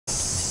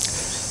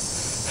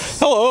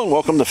Hello and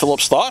welcome to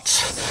Philip's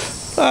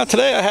Thoughts.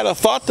 Today I had a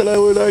thought that I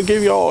would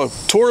give you all a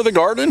tour of the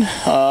garden.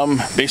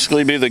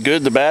 Basically be the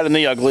good, the bad, and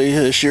the ugly.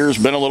 This year's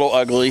been a little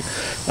ugly.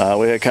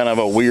 We had kind of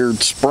a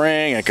weird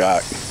spring. It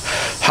got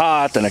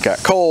hot, then it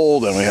got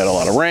cold, then we had a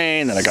lot of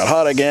rain, then it got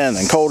hot again,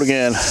 then cold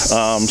again.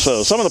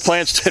 So some of the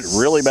plants did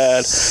really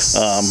bad.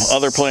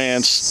 Other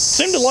plants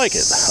seemed to like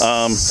it.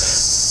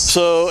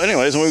 So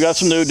anyways, we've got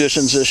some new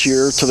additions this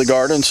year to the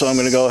garden, so I'm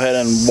going to go ahead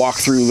and walk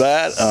through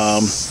that.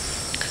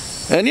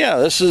 And yeah,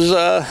 this is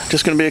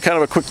just going to be a kind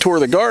of a quick tour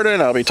of the garden.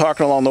 I'll be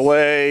talking along the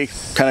way,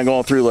 kind of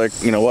going through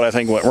what I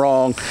think went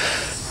wrong,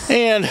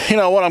 and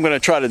what I'm going to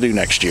try to do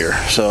next year.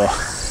 So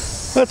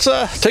let's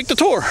take the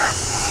tour.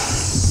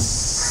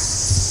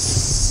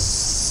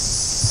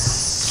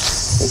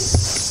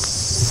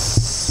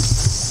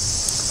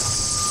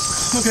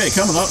 Okay,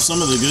 coming up,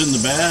 some of the good and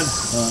the bad.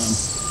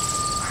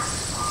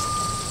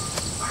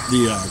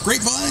 The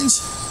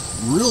grapevines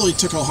really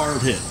took a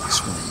hard hit this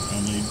spring,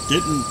 and they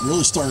didn't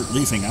really start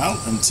leafing out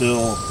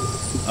until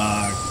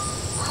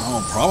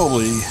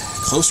probably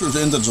closer to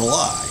the end of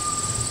July.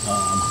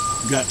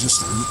 We've got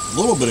just a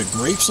little bit of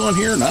grapes on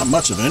here, not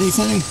much of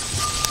anything.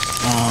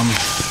 You can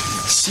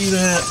see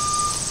that.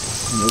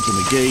 Open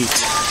the gate.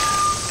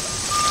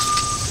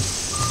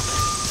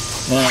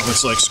 It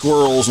looks like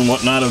squirrels and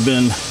whatnot have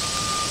been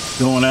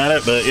going at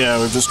it, but yeah,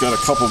 we've just got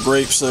a couple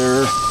grapes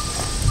there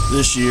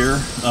this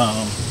year.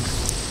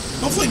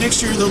 Hopefully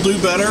next year they'll do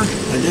better.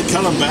 I did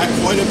cut them back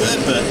quite a bit,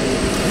 but I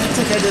didn't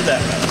think I did that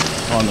bad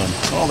on them.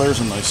 Oh, there's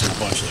a nice little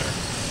bunch there.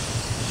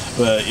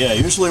 But yeah,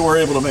 usually we're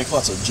able to make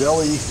lots of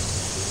jelly,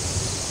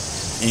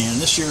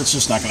 and this year it's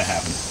just not going to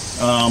happen.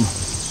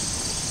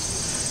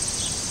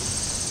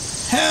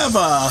 Have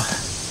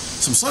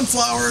some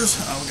sunflowers.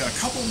 We've got a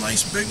couple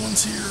nice big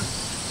ones here.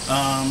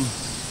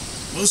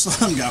 Most of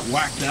them got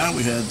whacked out.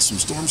 We had some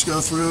storms go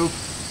through,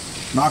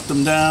 knocked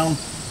them down.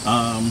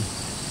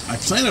 I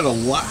planted a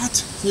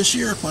lot this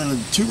year. I planted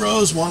 2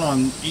 rows, one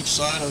on each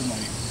side of my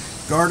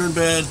garden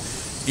bed,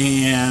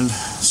 and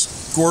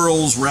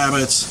squirrels,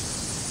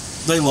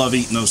 rabbits, they love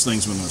eating those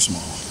things when they're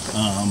small.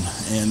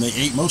 And they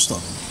ate most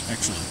of them,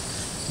 actually.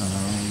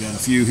 We got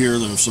a few here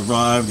that have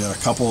survived, got a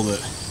couple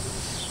that,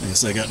 like I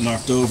said, got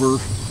knocked over.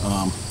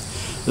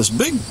 This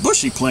big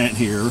bushy plant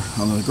here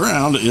on the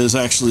ground is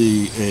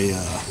actually a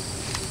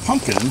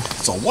pumpkin.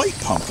 It's a white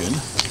pumpkin.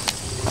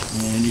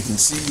 And you can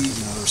see,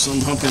 there's some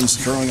pumpkins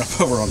growing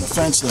up over on the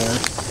fence there.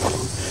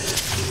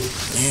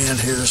 And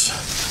here's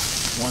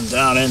one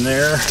down in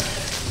there. I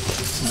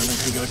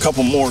think we got a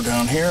couple more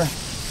down here.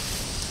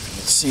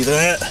 Let's see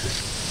that.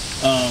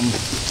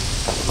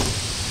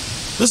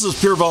 This is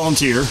pure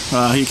volunteer.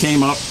 He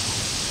came up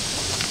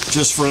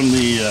just from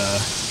the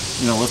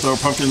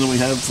leftover pumpkin that we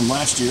had from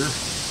last year.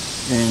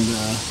 And,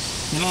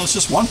 it's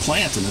just one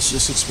plant, and it's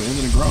just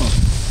expanded and grown.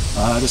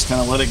 I just kind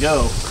of let it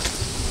go.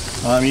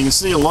 You can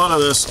see a lot of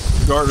this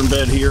garden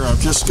bed here. I've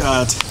just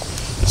got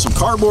some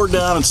cardboard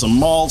down and some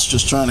mulch,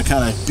 just trying to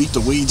kind of beat the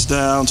weeds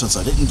down since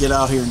I didn't get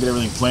out here and get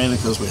everything planted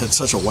because we had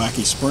such a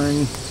wacky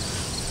spring.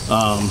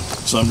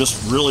 So I'm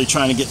just really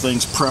trying to get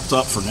things prepped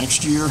up for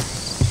next year.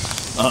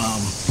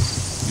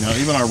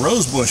 Even our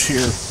rose bush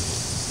here,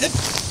 it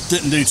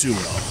didn't do too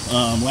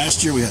well.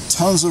 Last year we had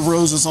tons of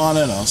roses on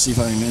it. I'll see if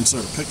I can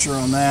insert a picture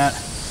on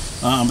that.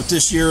 But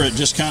this year it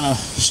just kind of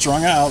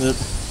strung out. It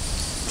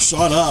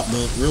shot up,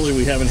 but really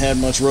we haven't had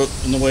much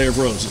in the way of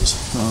roses.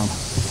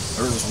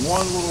 There was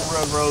one little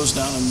red rose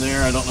down in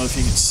there. I don't know if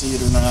you can see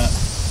it or not,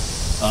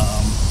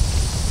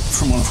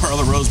 from one of our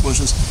other rose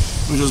bushes,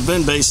 which has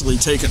been basically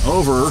taken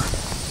over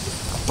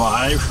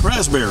by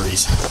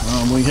raspberries.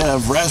 We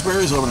have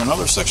raspberries over in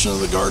another section of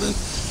the garden,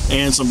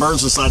 and some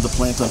birds decided to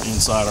plant them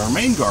inside our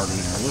main garden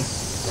area.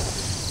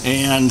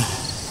 And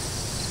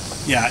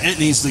yeah, it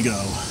needs to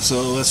go.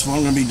 So that's what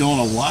I'm going to be doing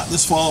a lot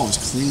this fall, is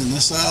cleaning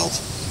this out.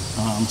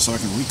 So I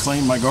can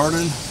reclaim my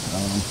garden.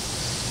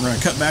 We're going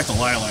to cut back the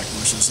lilac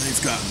bushes.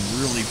 They've gotten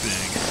really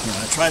big.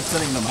 I tried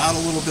thinning them out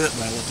a little bit,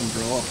 but I let them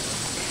grow up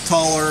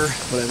taller.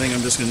 But I think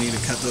I'm just going to need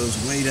to cut those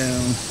way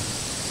down.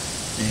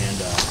 And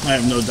I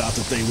have no doubt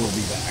that they will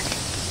be back.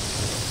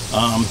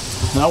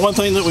 Now, one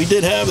thing that we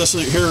did have, this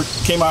here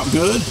came out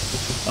good,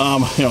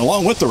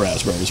 along with the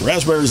raspberries.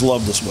 Raspberries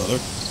love this weather.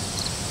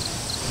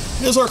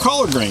 Here's our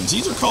collard greens.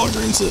 These are collard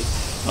greens that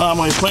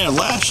we planted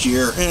last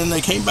year, and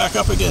they came back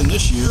up again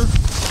this year.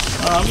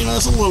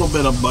 There's a little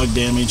bit of bug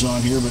damage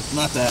on here, but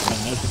not that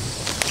bad.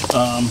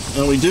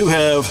 And we do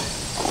have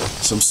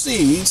some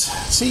seed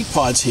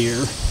pods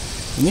here,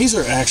 and these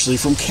are actually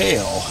from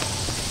kale.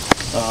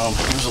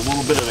 There's a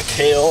little bit of the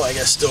kale, I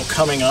guess, still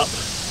coming up,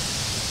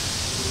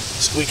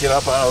 squeaking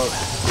up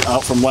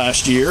out from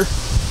last year.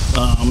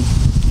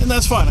 And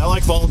that's fine. I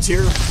like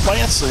volunteer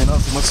plants, so,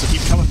 wants to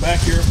keep coming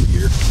back year after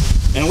year.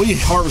 And we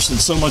harvested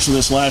so much of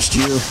this last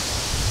year.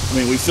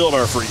 We filled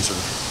our freezer.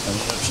 It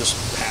was just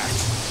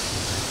packed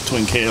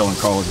between kale and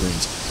collard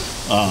greens.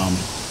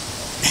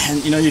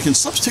 And you can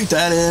substitute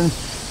that in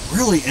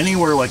really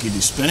anywhere, like you do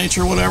spinach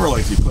or whatever,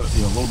 like if you put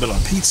a little bit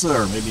on pizza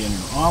or maybe in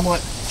your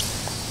omelet.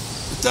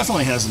 It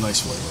definitely has a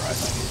nice flavor, I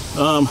think.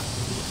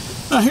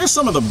 Now here's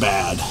some of the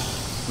bad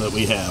that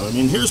we have. I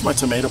mean, here's my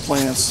tomato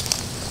plants.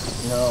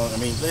 You know, I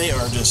mean, they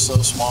are just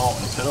so small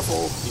and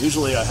pitiful.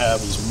 Usually I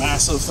have these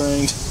massive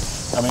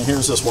things. I mean,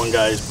 here's this one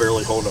guy who's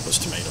barely holding up his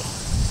tomato.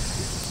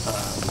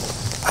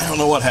 I don't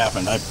know what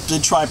happened. I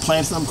did try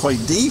planting them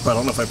quite deep. I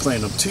don't know if I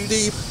planted them too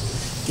deep.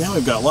 Again,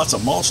 we've got lots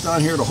of mulch down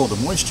here to hold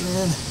the moisture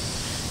in.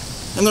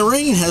 And the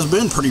rain has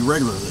been pretty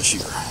regular this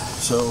year.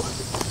 So,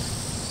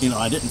 you know,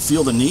 I didn't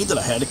feel the need that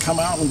I had to come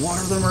out and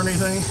water them or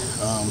anything.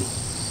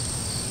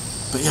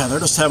 But yeah, they're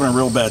just having a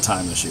real bad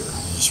time this year.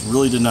 Just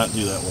really did not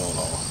do that well at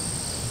all.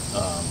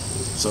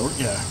 So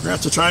yeah, we're gonna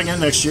have to try again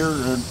next year.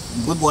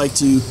 Would like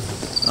to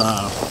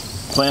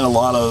plant a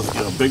lot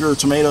of bigger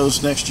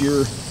tomatoes next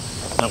year.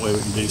 That way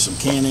we can do some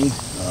canning.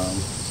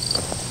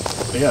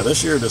 But yeah,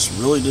 this year just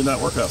really did not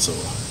work out so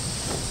well.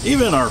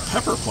 Even our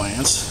pepper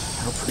plants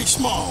are pretty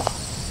small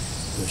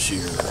this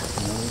year.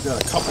 We've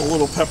got a couple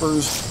little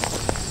peppers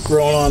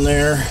growing on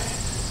there.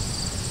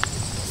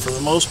 For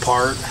the most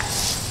part,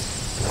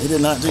 they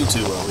did not do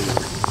too well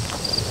either.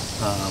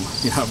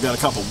 I've got a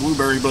couple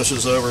blueberry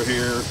bushes over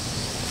here,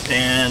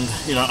 and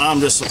I'm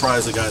just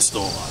surprised the guy's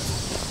still alive.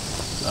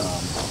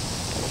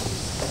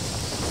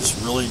 Just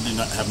really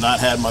have not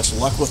had much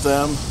luck with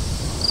them.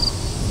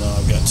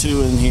 I've got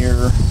two in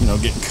here,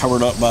 getting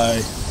covered up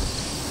by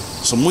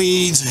some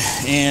weeds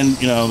and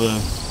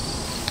the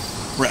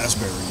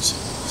raspberries.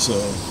 So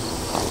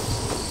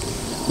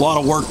a lot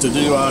of work to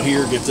do out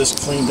here, get this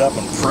cleaned up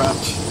and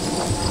prepped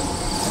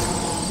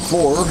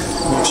for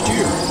next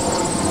year.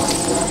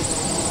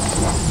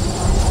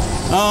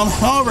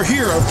 Over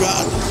here I've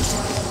got,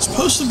 it's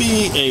supposed to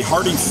be a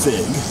hardy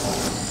fig.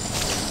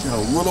 Got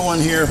a little one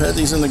here. I've had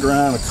these in the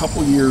ground a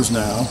couple years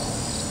now.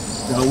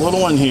 Got a little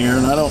one here,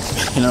 and I don't,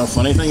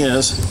 funny thing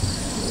is,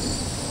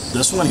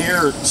 this one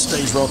here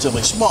stays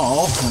relatively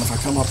small, and if I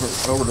come up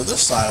over to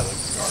this side of the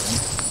garden,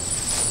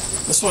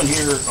 this one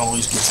here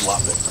always gets a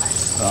lot bigger.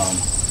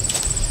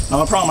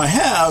 Now the problem I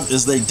have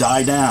is they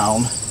die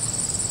down,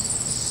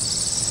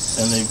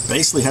 and they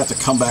basically have to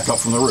come back up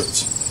from the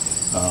roots.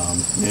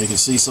 You can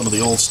see some of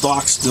the old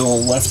stalks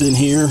still left in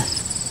here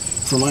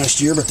from last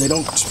year, but they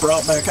don't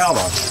sprout back out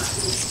on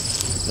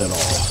there at all.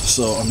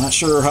 So I'm not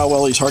sure how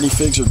well these hardy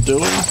figs are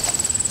doing.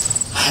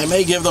 I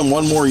may give them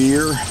one more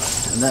year,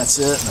 and that's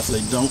it. And if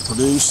they don't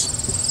produce,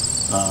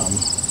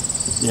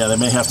 yeah, they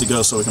may have to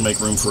go so we can make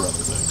room for other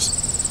things.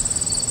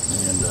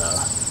 And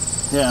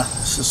yeah,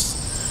 it's just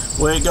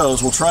the way it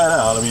goes. We'll try it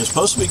out. I mean, it's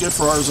supposed to be good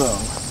for our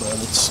zone, but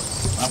it's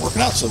not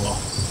working out so well.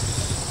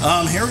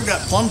 Here we've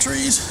got plum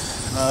trees.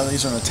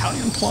 These are an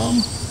Italian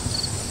plum,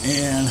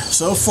 and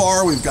so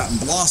far we've gotten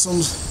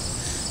blossoms,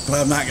 but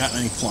I've not gotten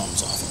any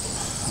plums off of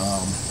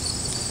them.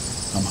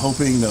 I'm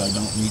hoping that I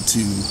don't need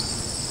to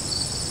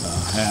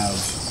have,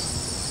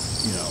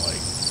 like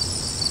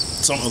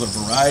some other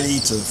variety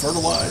to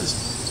fertilize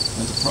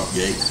and to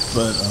propagate,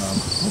 but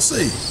we'll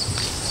see.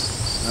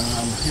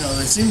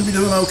 They seem to be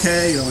doing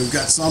okay. We've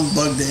got some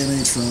bug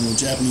damage from the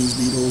Japanese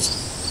beetles,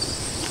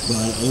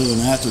 but other than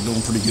that, they're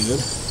doing pretty good.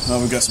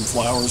 We've got some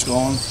flowers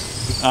going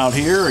out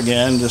here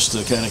again, just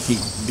to kind of keep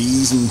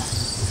bees and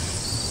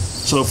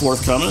so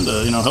forth coming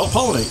to help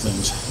pollinate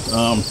things.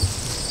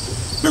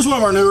 Here's one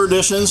of our newer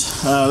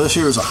additions. This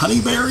here is a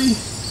honeyberry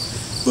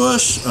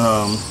bush.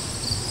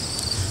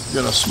 We've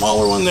got a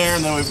smaller one there,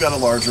 and then we've got a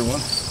larger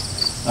one.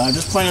 I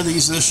just planted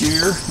these this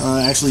year.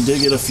 I actually did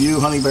get a few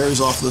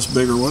honeyberries off this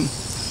bigger one.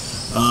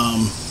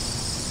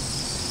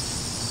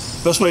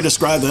 Best way to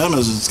describe them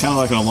is it's kind of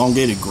like an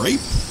elongated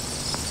grape,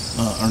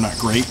 or not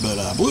grape,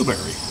 but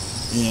blueberry.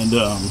 And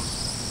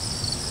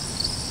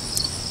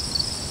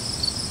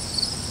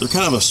they're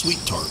kind of a sweet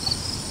tart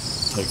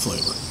type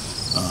flavor.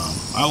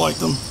 I like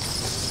them.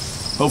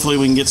 Hopefully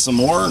we can get some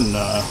more, and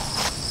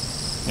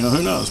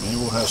who knows, maybe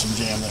we'll have some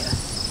jam there.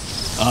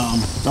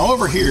 Now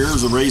over here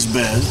is a raised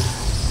bed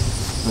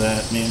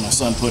that me and my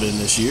son put in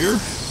this year.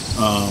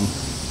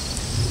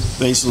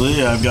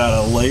 Basically I've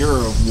got a layer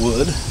of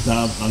wood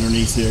down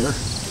underneath here,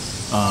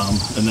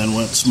 and then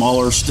went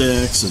smaller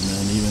sticks, and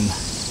then even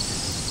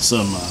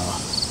some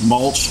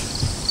mulch,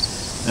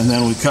 and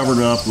then we covered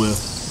it up with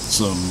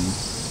some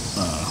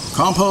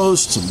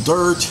compost, some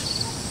dirt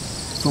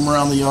from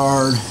around the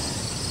yard,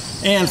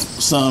 and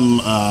some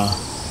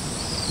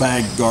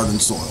bagged garden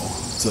soil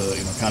to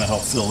kind of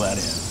help fill that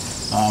in.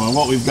 And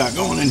what we've got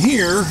going in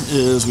here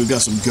is we've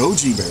got some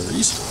goji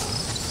berries,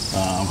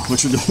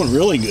 which are doing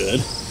really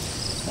good.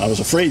 I was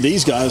afraid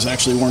these guys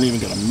actually weren't even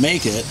going to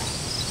make it,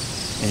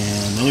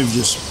 and they've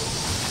just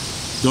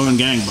doing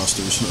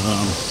gangbusters.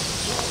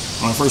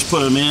 When I first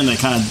put them in, they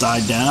kind of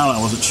died down. I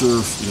wasn't sure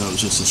if it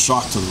was just a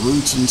shock to the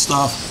roots and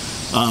stuff.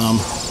 And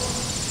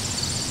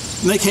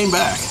they came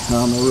back.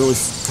 They're really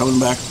coming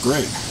back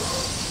great.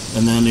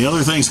 And then the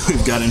other things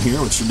we've got in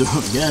here, which are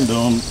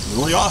doing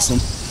really awesome,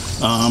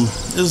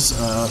 is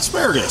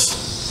asparagus.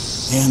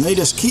 And they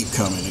just keep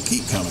coming and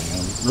keep coming.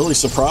 I'm really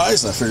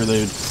surprised. I figured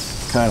they'd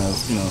kind of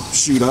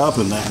shoot up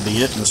and that'd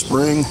be it in the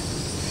spring.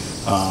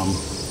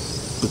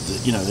 But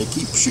they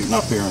keep shooting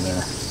up here and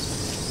there.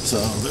 So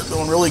they're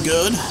doing really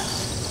good.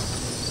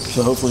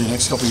 So hopefully the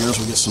next couple years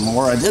we'll get some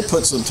more. I did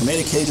put some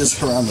tomato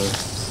cages around the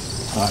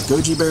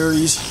goji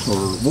berries, or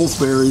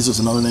wolfberries is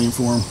another name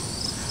for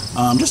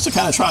them, just to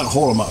kind of try to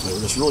hold them up. They were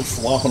just really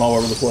flopping all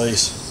over the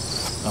place.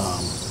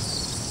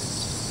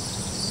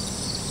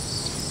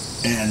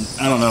 And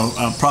I don't know,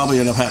 I'll probably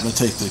end up having to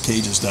take the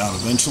cages down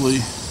eventually.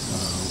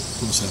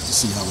 We'll just have to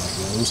see how that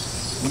goes.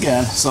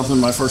 Again, something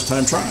my first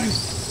time trying.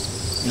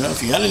 You know,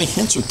 if you got any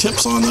hints or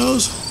tips on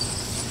those,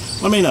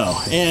 let me know.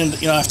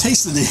 And, you know, I've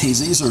tasted these.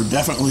 These are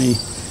definitely,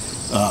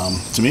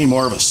 to me,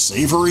 more of a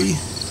savory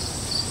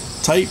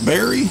type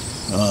berry.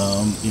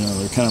 You know,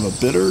 they're kind of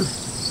a bitter.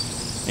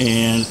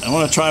 And I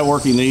want to try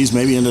working these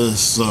maybe into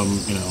some,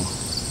 you know,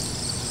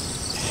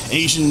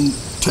 Asian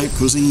type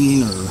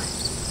cuisine, or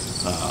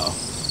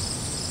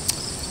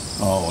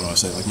what do I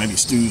say, like maybe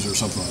stews or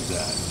something like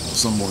that, you know,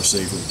 some more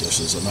savory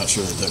dishes. I'm not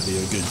sure that that'd be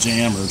a good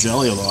jam or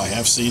jelly, although I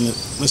have seen it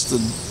listed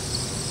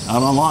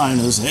out online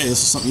as, hey, this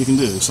is something you can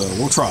do. So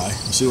we'll try,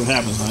 we'll see what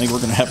happens. I think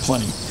we're going to have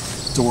plenty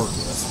to work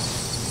with.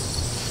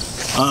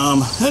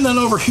 And then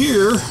over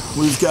here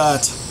we've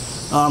got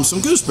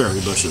some gooseberry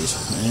bushes,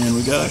 and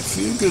we got a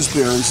few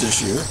gooseberries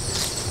this year.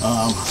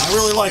 I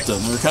really like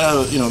them. They're kind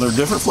of, you know, they're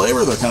different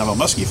flavor. They're kind of a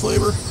musky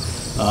flavor.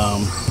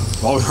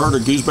 I've always heard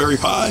of gooseberry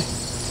pie,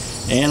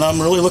 and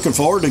I'm really looking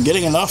forward to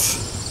getting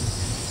enough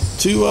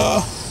to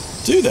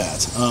do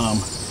that.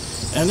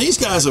 And these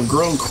guys have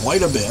grown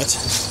quite a bit.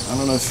 I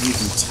don't know if you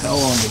can tell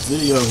on the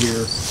video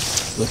here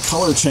the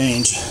color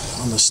change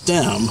on the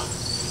stem,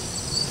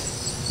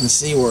 and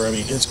see where, I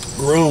mean, it's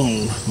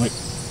grown like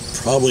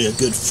probably a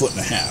good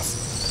 1.5 feet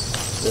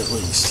at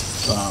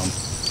least,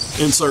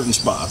 in certain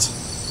spots.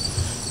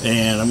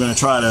 And I'm going to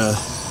try to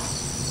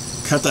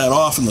cut that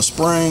off in the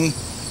spring,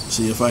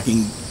 see if I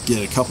can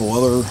get a couple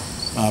other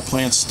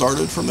plants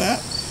started from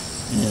that,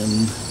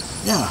 and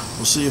yeah,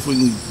 we'll see if we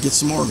can get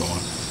some more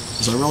going,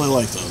 because I really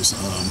like those.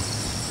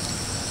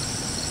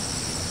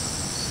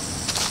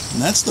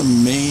 And that's the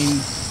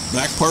main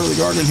back part of the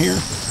garden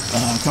here.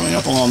 Coming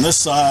up along this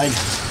side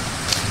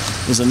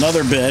is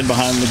another bed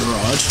behind the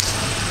garage.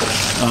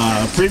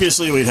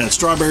 Previously we'd had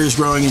strawberries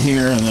growing in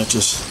here, and they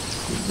just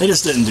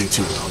didn't do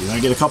too well. You know, I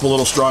get a couple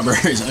little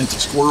strawberries. I think the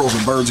squirrels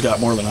and birds got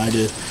more than I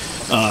did.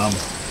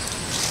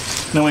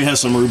 Then we had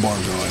some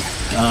rhubarb growing.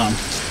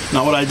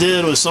 Now what I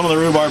did was, some of the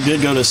rhubarb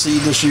did go to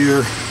seed this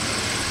year,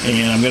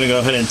 and I'm going to go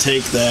ahead and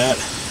take that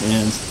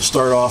and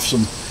start off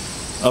some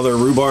other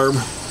rhubarb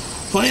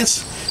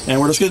plants. And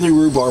we're just going to do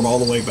rhubarb all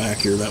the way back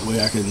here. That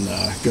way I can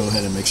go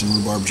ahead and make some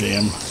rhubarb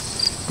jam,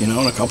 you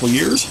know, in a couple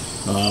years.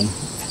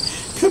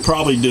 Could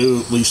probably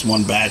do at least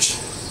one batch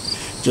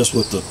just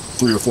with the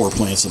 3 or 4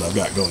 plants that I've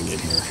got going in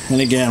here. And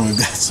again, we've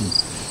got some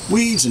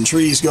weeds and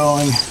trees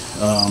going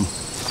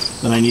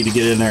that I need to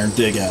get in there and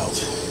dig out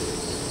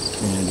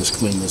and just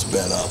clean this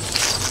bed up.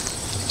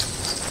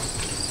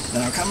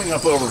 Now coming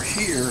up over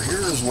here,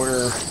 here is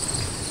where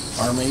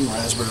our main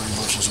raspberry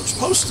bushes are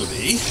supposed to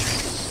be.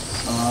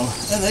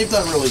 And they've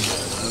done really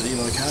good. You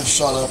know, they kind of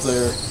shot up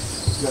there.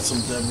 Got some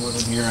dead wood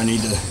in here I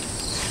need to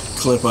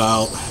clip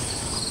out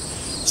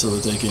so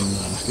that they can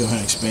go ahead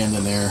and expand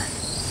in there.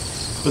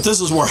 But this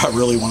is where I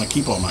really want to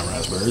keep all my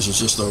raspberries. It's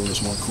just over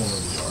this one corner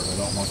of the yard. I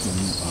don't want them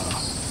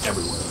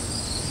everywhere.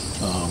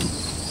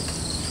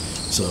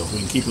 So if we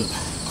can keep it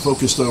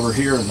focused over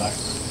here and not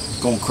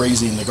going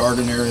crazy in the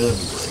garden area, that'd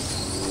be great.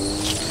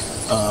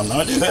 Now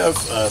I do have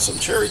some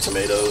cherry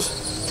tomatoes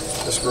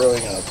just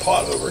growing in a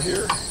pot over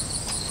here.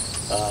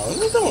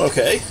 They're doing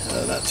okay,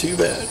 not too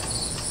bad.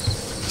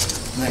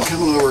 And then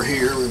coming over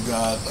here, we've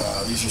got,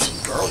 these are some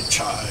garlic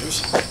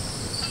chives.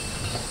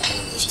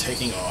 They're just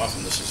taking off,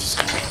 and this is just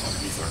going on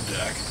underneath our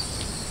deck.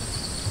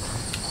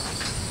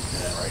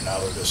 And right now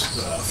they're just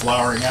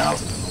flowering out,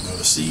 and then they'll go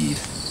to seed.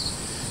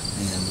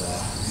 And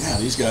yeah,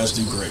 these guys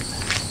do great.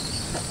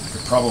 I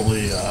could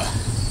probably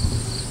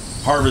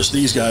harvest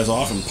these guys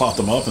off and pot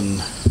them up and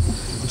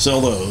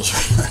sell those.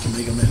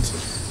 Make them into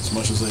as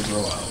much as they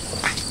grow out.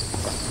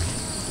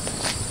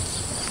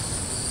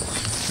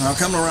 Now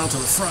coming around to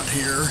the front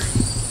here,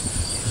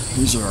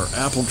 these are our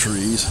apple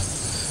trees.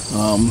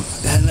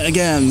 And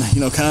again, you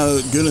know, kind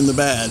of good and the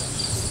bad.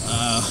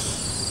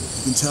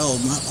 You can tell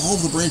not all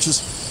of the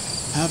branches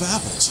have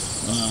apples.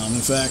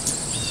 In fact,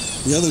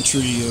 the other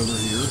tree over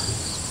here,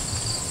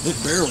 it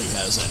barely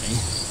has any.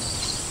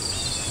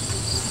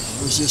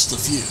 There's just a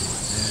few.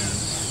 And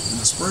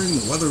in the spring,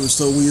 the weather was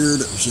so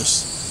weird, it was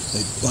just, they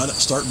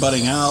start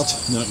budding out,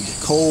 and then it would get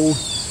cold,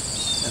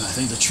 and I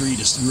think the tree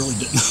just really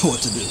didn't know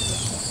what to do at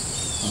that point.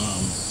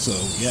 So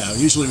yeah,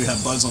 usually we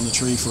have buds on the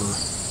tree for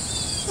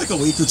like a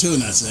week or two, and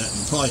that's it. And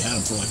we probably had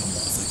them for like a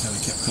month. They kind of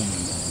kept coming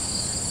and going.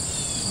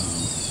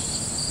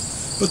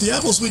 But the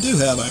apples we do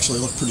have actually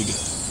look pretty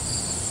good.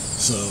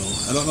 So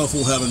I don't know if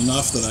we'll have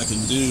enough that I can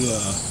do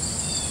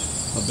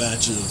a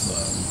batch of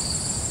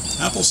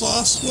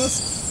applesauce with,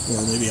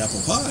 or maybe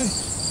apple pie.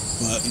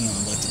 But you know,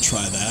 I'd like to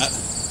try that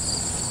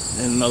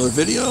in another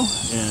video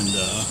and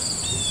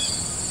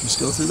just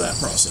go through that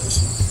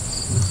process.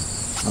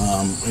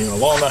 You know,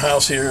 along the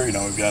house here, you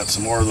know, we've got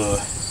some more of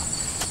the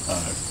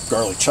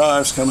garlic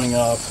chives coming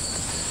up.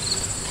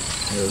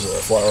 There's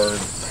a flower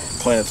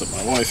plant that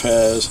my wife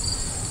has.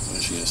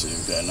 As you can see,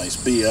 we've got a nice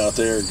bee out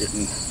there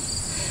getting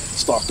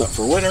stocked up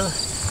for winter.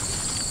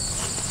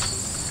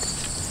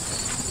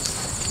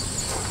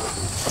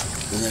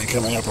 And then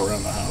coming up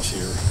around the house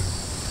here,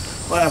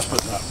 last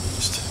but not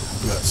least,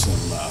 I've got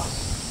some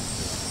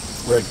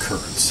red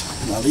currants.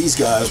 Now these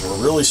guys were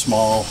really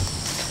small.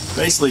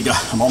 Basically got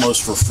them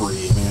almost for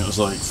free. I mean, it was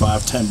like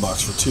 $5–10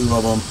 for 2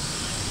 of them.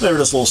 They were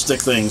just little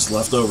stick things,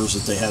 leftovers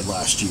that they had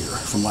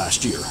from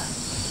last year.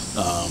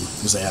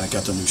 Because they hadn't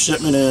got the new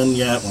shipment in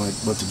yet when I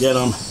went to get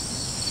them.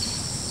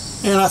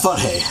 And I thought,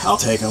 hey, I'll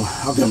take them.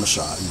 I'll give them a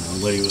shot. You know,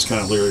 the lady was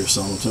kind of leery of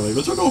selling them to me,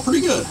 but they're going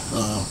pretty good.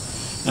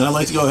 And I'd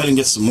like to go ahead and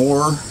get some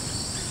more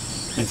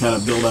and kind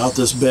of build out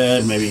this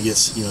bed. Maybe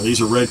get, you know,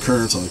 these are red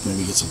currants. I'd like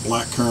maybe get some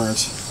black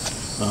currants.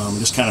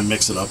 Just kind of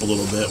mix it up a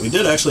little bit. We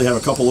did actually have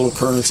a couple little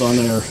currants on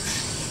there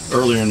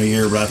earlier in the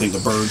year, but I think the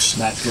birds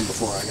snatched them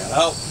before I got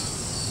out.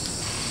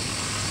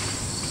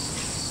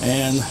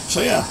 And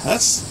so yeah,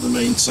 that's the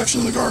main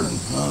section of the garden.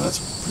 That's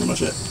pretty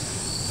much it.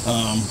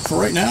 For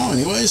right now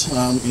anyways,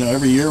 you know,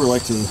 every year we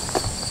like to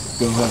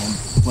go ahead and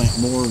plant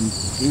more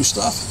new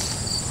stuff.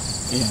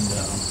 And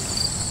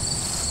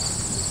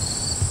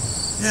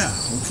yeah,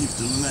 we'll keep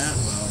doing that.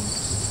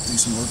 Do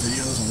some more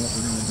videos on what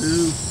we're going to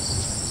do.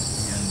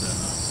 And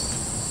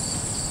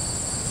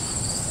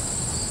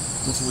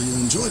hopefully you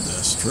enjoyed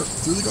this trip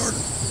through the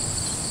garden.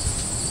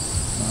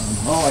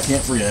 Oh, I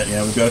can't forget,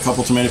 yeah, we've got a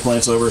couple tomato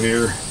plants over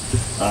here.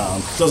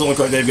 Doesn't look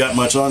like they've got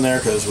much on there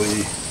because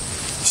we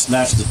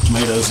snatched the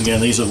tomatoes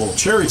again. These are little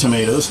cherry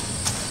tomatoes.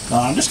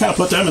 Just kind of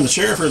put them in the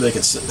chair for they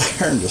could sit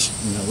there and just,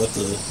 you know, let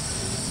the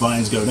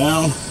vines go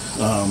down.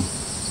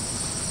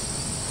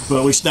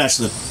 But we snatched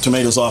the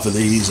tomatoes off of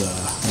these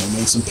and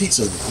made some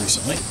pizza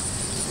recently.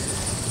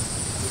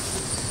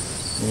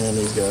 And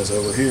these guys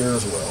over here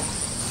as well.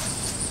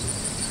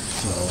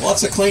 So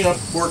lots of cleanup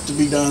work to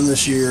be done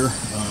this year.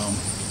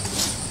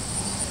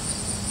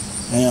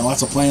 And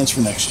lots of plans for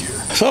next year.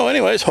 So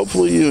anyways,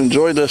 hopefully you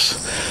enjoyed this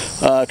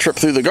trip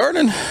through the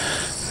garden.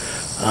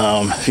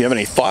 If you have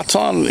any thoughts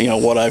on, you know,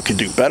 what I could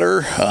do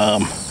better,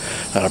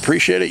 I'd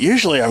appreciate it.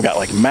 Usually I've got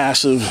like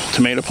massive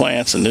tomato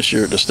plants, and this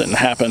year it just didn't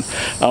happen.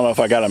 I don't know if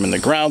I got them in the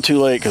ground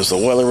too late because the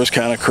weather was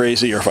kind of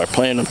crazy, or if I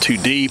planted them too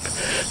deep.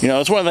 You know,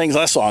 it's one of the things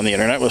I saw on the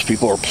internet was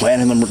people were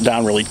planting them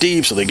down really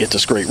deep so they get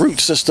this great root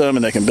system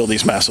and they can build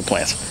these massive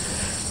plants.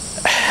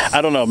 I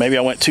don't know, maybe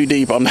I went too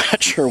deep. I'm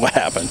not sure what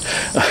happened.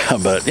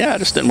 But yeah, it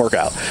just didn't work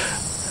out.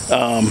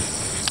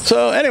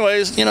 So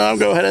anyways, you know, I'll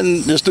go ahead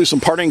and just do some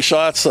parting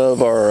shots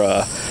of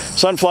our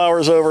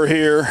sunflowers over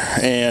here.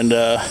 And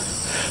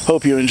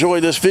hope you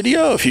enjoyed this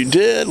video. If you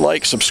did,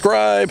 like,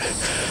 subscribe,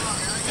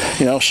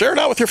 you know, share it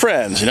out with your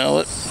friends. You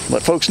know,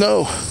 let folks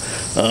know,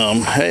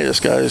 hey,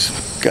 this guy's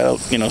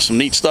got, you know, some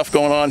neat stuff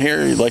going on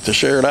here. You'd like to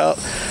share it out.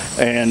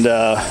 And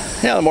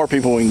yeah, the more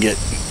people we can get,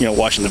 you know,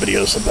 watching the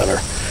videos, the better.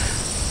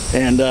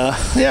 And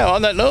yeah,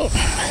 on that note,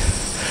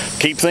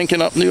 keep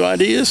thinking up new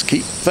ideas,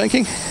 keep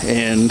thinking,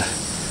 and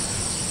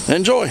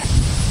enjoy.